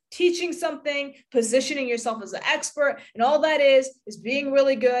authority, teaching something, positioning yourself as an expert, and all that is being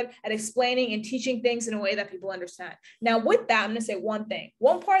really good at explaining and teaching things in a way that people understand. Now, with that, I'm going to say one thing.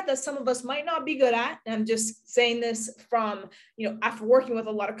 One part that some of us might not be good at, and I'm just saying this from, after working with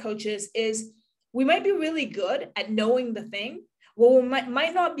a lot of coaches, is we might be really good at knowing the thing. Well, we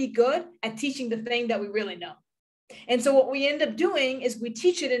might not be good at teaching the thing that we really know. And so what we end up doing is we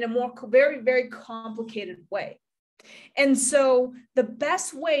teach it in a more very, very complicated way. And so the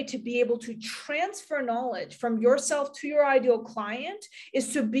best way to be able to transfer knowledge from yourself to your ideal client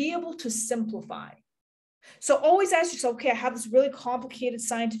is to be able to simplify. So always ask yourself, okay, I have this really complicated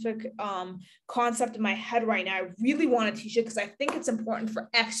scientific concept in my head right now. I really want to teach it because I think it's important for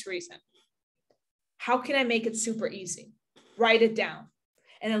X reason. How can I make it super easy? Write it down.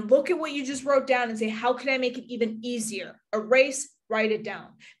 And then look at what you just wrote down and say, how can I make it even easier? Erase, write it down.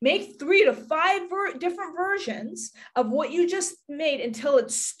 Make 3 to 5 different versions of what you just made until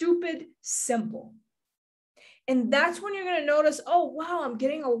it's stupid simple. And that's when you're going to notice, oh, wow, I'm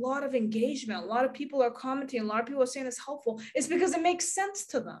getting a lot of engagement. A lot of people are commenting. A lot of people are saying it's helpful. It's because it makes sense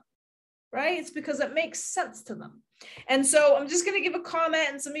to them, right? It's because it makes sense to them. And so I'm just going to give a comment,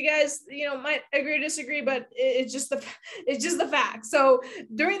 and some of you guys, might agree or disagree, but it's just the fact. So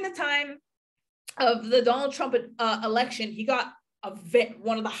during the time of the Donald Trump election, he got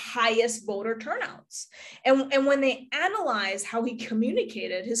one of the highest voter turnouts. And when they analyzed how he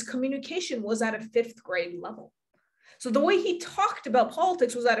communicated, his communication was at a 5th grade level. So the way he talked about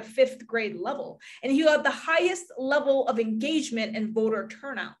politics was at a 5th grade level. And he got the highest level of engagement and voter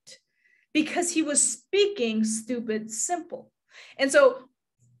turnout because he was speaking stupid simple. And so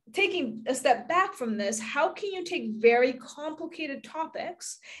taking a step back from this, how can you take very complicated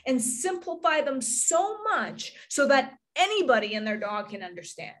topics and simplify them so much so that anybody and their dog can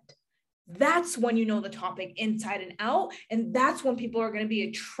understand? That's when you know the topic inside and out. And that's when people are going to be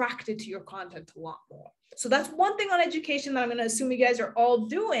attracted to your content a lot more. So that's one thing on education that I'm going to assume you guys are all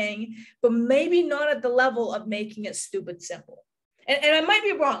doing, but maybe not at the level of making it stupid simple. And I might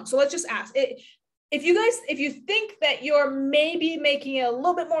be wrong. So let's just ask. If you think that you're maybe making it a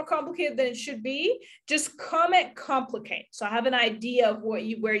little bit more complicated than it should be, just comment complicate. So I have an idea of where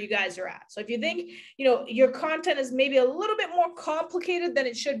you guys are at. So if you think, your content is maybe a little bit more complicated than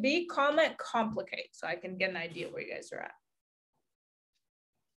it should be, comment complicate so I can get an idea where you guys are at.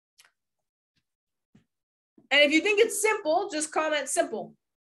 And if you think it's simple, just comment simple.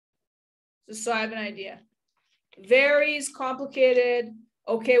 Just so I have an idea. Varies, complicated,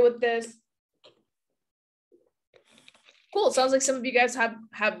 okay with this. Cool. It sounds like some of you guys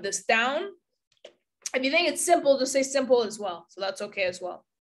have this down. If you think it's simple, just say simple as well. So that's okay as well.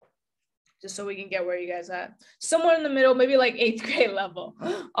 Just so we can get where you guys at. Somewhere in the middle, maybe like 8th grade level.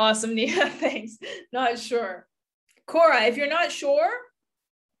 Awesome, Nia. Thanks. Not sure. Cora, if you're not sure,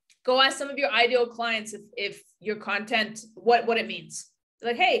 go ask some of your ideal clients if your content, what it means.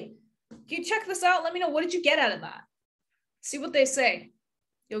 Like, hey, can you check this out? Let me know, what did you get out of that? See what they say.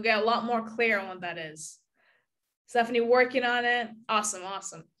 You'll get a lot more clear on what that is. Stephanie working on it. Awesome,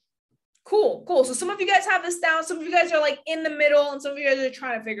 awesome. Cool, cool. So some of you guys have this down. Some of you guys are like in the middle, and some of you guys are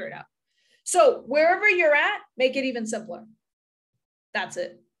trying to figure it out. So wherever you're at, make it even simpler. That's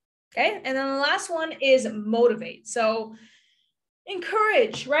it. Okay. And then the last one is motivate. So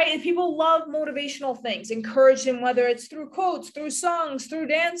encourage, right? If people love motivational things, encourage them, whether it's through quotes, through songs, through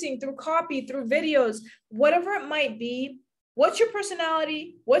dancing, through copy, through videos, whatever it might be. What's your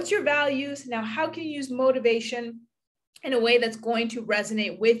personality? What's your values? Now, how can you use motivation in a way that's going to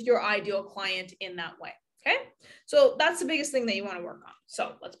resonate with your ideal client in that way? Okay. So that's the biggest thing that you want to work on.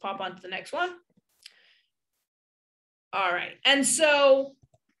 So let's pop on to the next one. All right. And so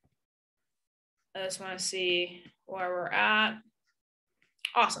I just want to see where we're at.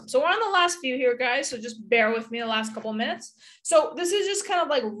 Awesome. So we're on the last few here, guys. So just bear with me the last couple of minutes. So this is just kind of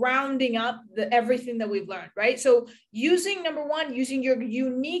like rounding up everything that we've learned, right? So number one, using your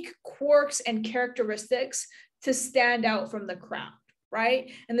unique quirks and characteristics to stand out from the crowd,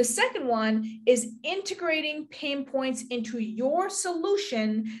 right? And the second one is integrating pain points into your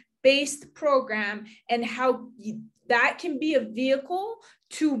solution-based program and how that can be a vehicle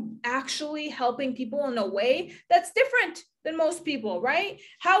to actually helping people in a way that's different than most people, right?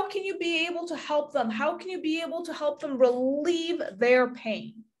 How can you be able to help them? How can you be able to help them relieve their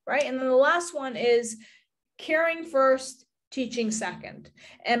pain, right? And then the last one is caring first, teaching second.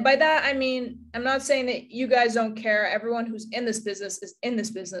 And by that, I mean, I'm not saying that you guys don't care. Everyone who's in this business is in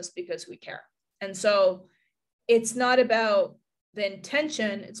this business because we care. And so it's not about the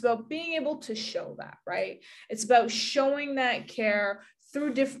intention, it's about being able to show that, right? It's about showing that care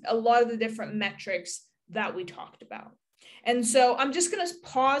through a lot of the different metrics that we talked about. And so I'm just going to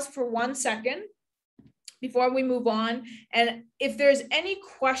pause for 1 second before we move on. And if there's any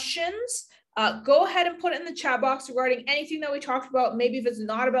questions, go ahead and put it in the chat box regarding anything that we talked about. Maybe if it's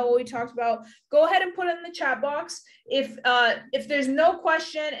not about what we talked about, go ahead and put it in the chat box. If there's no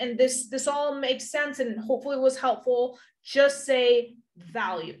question and this all makes sense and hopefully was helpful, just say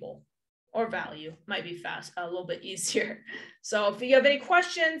valuable or value. Might be a little bit easier. So if you have any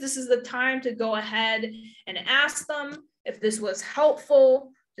questions, this is the time to go ahead and ask them. If this was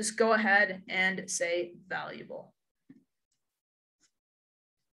helpful, just go ahead and say valuable.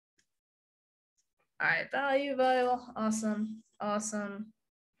 All right, valuable, awesome, awesome,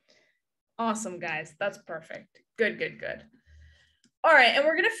 awesome, guys. That's perfect. Good, good, good. All right, and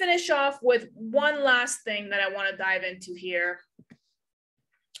we're gonna finish off with one last thing that I wanna dive into here.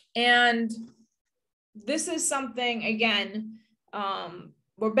 And this is something, again,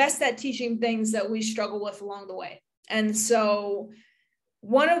 we're best at teaching things that we struggle with along the way. And so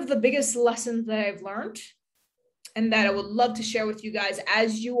one of the biggest lessons that I've learned and that I would love to share with you guys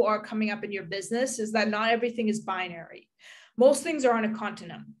as you are coming up in your business is that not everything is binary. Most things are on a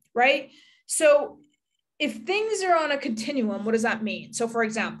continuum, right? So if things are on a continuum, what does that mean? So for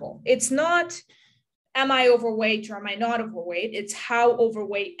example, it's not, am I overweight or am I not overweight? It's how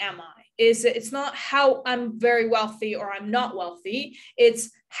overweight am I? It's not how I'm very wealthy or I'm not wealthy. It's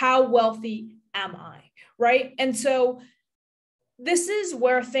how wealthy am I, right? And so this is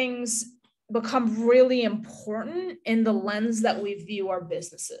where things become really important in the lens that we view our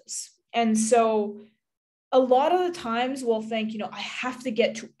businesses. And so a lot of the times we'll think, I have to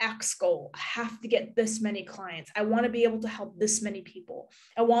get to X goal. I have to get this many clients. I want to be able to help this many people.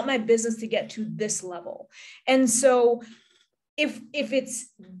 I want my business to get to this level. And so if it's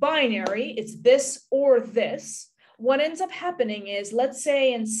binary, it's this or this, what ends up happening is, let's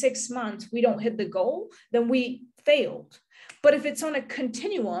say in 6 months, we don't hit the goal, then we failed. But if it's on a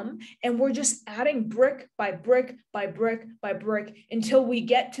continuum and we're just adding brick by brick by brick by brick until we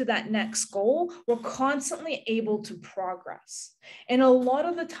get to that next goal, we're constantly able to progress. And a lot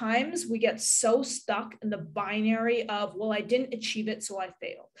of the times we get so stuck in the binary of, well, I didn't achieve it, so I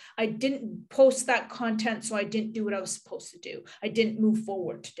failed. I didn't post that content, so I didn't do what I was supposed to do. I didn't move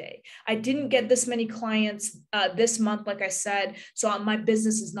forward today. I didn't get this many clients this month, like I said, so my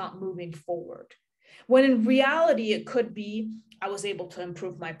business is not moving forward. When in reality, it could be, I was able to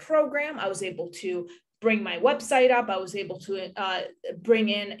improve my program. I was able to bring my website up. I was able to bring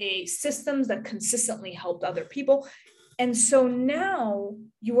in a systems that consistently helped other people. And so now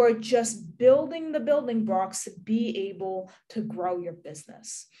you are just building the building blocks to be able to grow your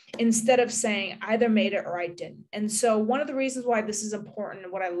business instead of saying I either made it or I didn't. And so one of the reasons why this is important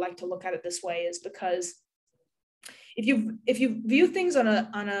and what I like to look at it this way is because if you view things on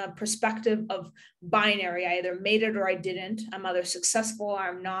a perspective of binary, I either made it or I didn't, I'm either successful or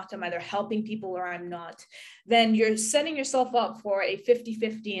I'm not, I'm either helping people or I'm not, then you're setting yourself up for a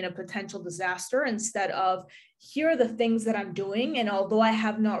 50-50 and a potential disaster, instead of, here are the things that I'm doing, and although I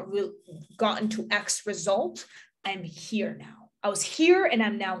have not really gotten to X result, I'm here now. I was here and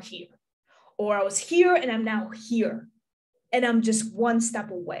I'm now here. Or I was here and I'm now here. And I'm just one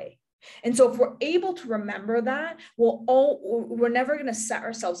step away. And so if we're able to remember that, we're never going to set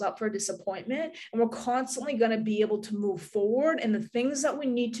ourselves up for disappointment, and we're constantly going to be able to move forward in the things that we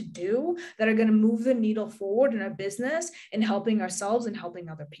need to do that are going to move the needle forward in our business and helping ourselves and helping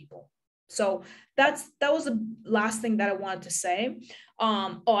other people. So that was the last thing that I wanted to say.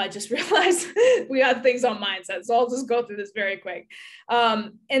 I just realized we had things on mindset, so I'll just go through this very quick.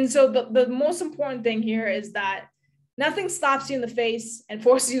 And so the most important thing here is that nothing stops you in the face and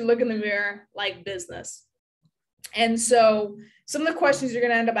forces you to look in the mirror like business. And so some of the questions you're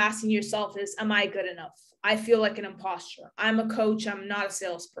going to end up asking yourself is, am I good enough? I feel like an imposter. I'm a coach. I'm not a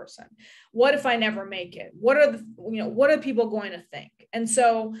salesperson. What if I never make it? What are people going to think? And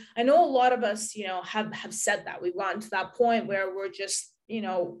so I know a lot of us, have said that. We've gotten to that point where we're just,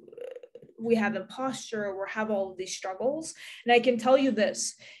 we have imposter, or we have all of these struggles. And I can tell you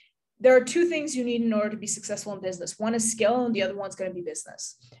this. There are two things you need in order to be successful in business. One is skill, and the other one's going to be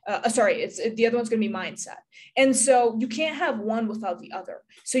business. The other one's going to be mindset. And so you can't have one without the other.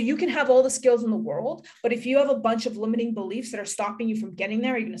 So you can have all the skills in the world, but if you have a bunch of limiting beliefs that are stopping you from getting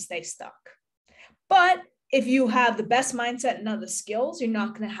there, you're going to stay stuck. But if you have the best mindset and none of the skills, you're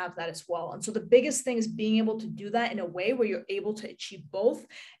not going to have that as well. And so the biggest thing is being able to do that in a way where you're able to achieve both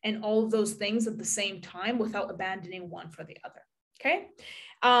and all of those things at the same time without abandoning one for the other. Okay.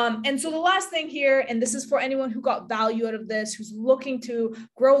 And so the last thing here, and this is for anyone who got value out of this, who's looking to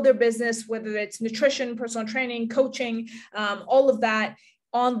grow their business, whether it's nutrition, personal training, coaching, all of that,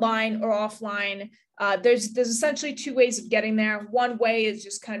 online or offline. There's essentially two ways of getting there. One way is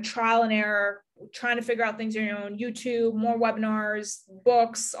just kind of trial and error, trying to figure out things on your own, YouTube, more webinars,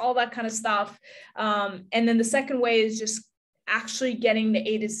 books, all that kind of stuff. And then the second way is just actually getting the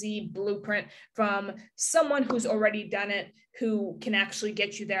A to Z blueprint from someone who's already done it, who can actually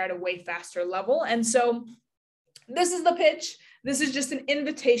get you there at a way faster level. And so this is the pitch. This is just an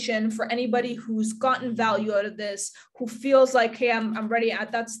invitation for anybody who's gotten value out of this, who feels like, hey, I'm ready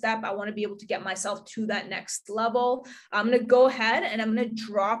at that step. I want to be able to get myself to that next level. I'm going to go ahead and I'm going to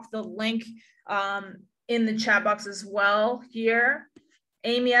drop the link in the chat box as well here.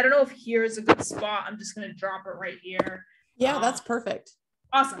 Amy, I don't know if here is a good spot. I'm just going to drop it right here. Yeah, that's perfect.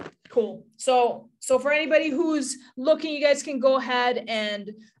 Awesome. Cool. So for anybody who's looking, you guys can go ahead and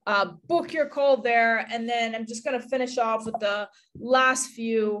book your call there. And then I'm just going to finish off with the last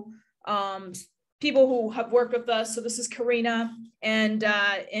few people who have worked with us. So this is Karina. And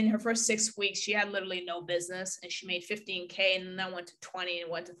in her first 6 weeks, she had literally no business, and she made 15K, and then went to 20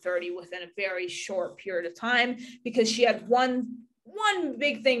 and went to 30 within a very short period of time, because she had one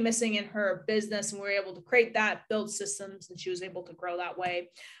big thing missing in her business, and we were able to create that, build systems, and she was able to grow that way.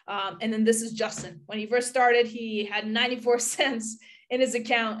 And then this is Justin. When he first started, he had 94 cents in his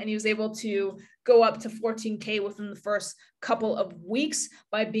account, and he was able to go up to 14K within the first couple of weeks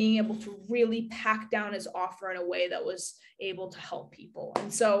by being able to really pack down his offer in a way that was able to help people.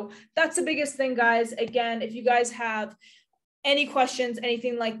 And so that's the biggest thing, guys. Again, if you guys have any questions,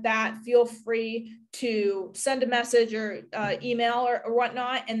 anything like that, feel free to send a message or email or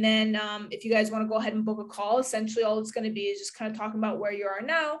whatnot. And then if you guys want to go ahead and book a call, essentially all it's going to be is just kind of talking about where you are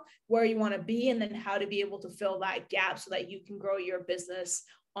now, where you want to be, and then how to be able to fill that gap so that you can grow your business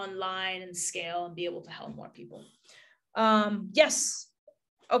online and scale and be able to help more people. Yes.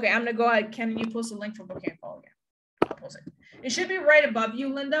 Okay, I'm going to go ahead. Can you post a link for booking a call again? I'll post it. It should be right above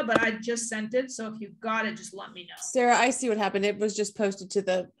you, Linda, but I just sent it. So if you got it, just let me know. Sarah, I see what happened. It was just posted to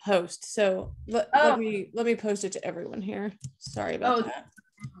the host. So let me post it to everyone here. Sorry about that.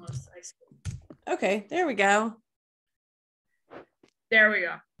 Okay, there we go. There we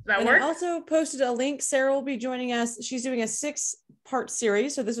go. Does that work? I also posted a link. Sarah will be joining us. She's doing a 6-part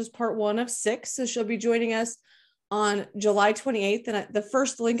series. So this was part 1 of 6. So she'll be joining us on July 28th. And the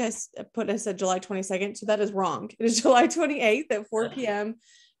first link I said July 22nd. So that is wrong. It is July 28th at 4 p.m.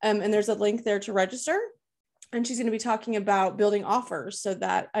 And there's a link there to register. And she's going to be talking about building offers. So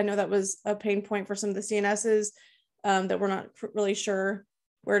that I know that was a pain point for some of the CNSs that we're not really sure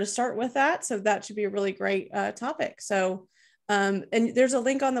where to start with that. So that should be a really great topic. So, and there's a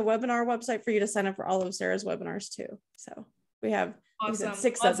link on the webinar website for you to sign up for all of Sarah's webinars too. So we have Awesome.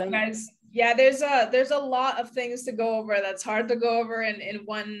 6 Awesome, of them. guys. Yeah, there's a lot of things to go over that's hard to go over in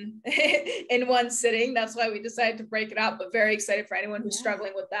one in one sitting. That's why we decided to break it up, but very excited for anyone who's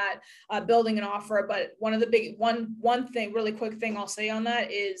struggling with that, building an offer. But one of the big one thing, really quick thing I'll say on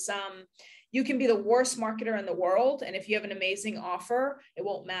that is you can be the worst marketer in the world, and if you have an amazing offer, it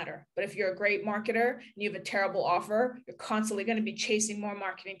won't matter. But if you're a great marketer and you have a terrible offer, you're constantly going to be chasing more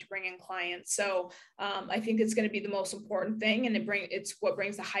marketing to bring in clients. So I think it's going to be the most important thing, and it's what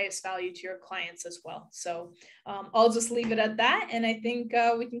brings the highest value to your clients as well. So I'll just leave it at that, and I think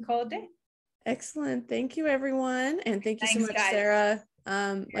we can call it a day. Excellent. Thank you, everyone. And thank you so much, guys. Sarah.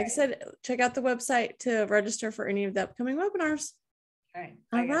 Like I said, check out the website to register for any of the upcoming webinars. All right.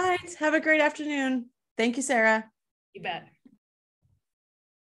 All right. Have a great afternoon. Thank you, Sarah. You bet.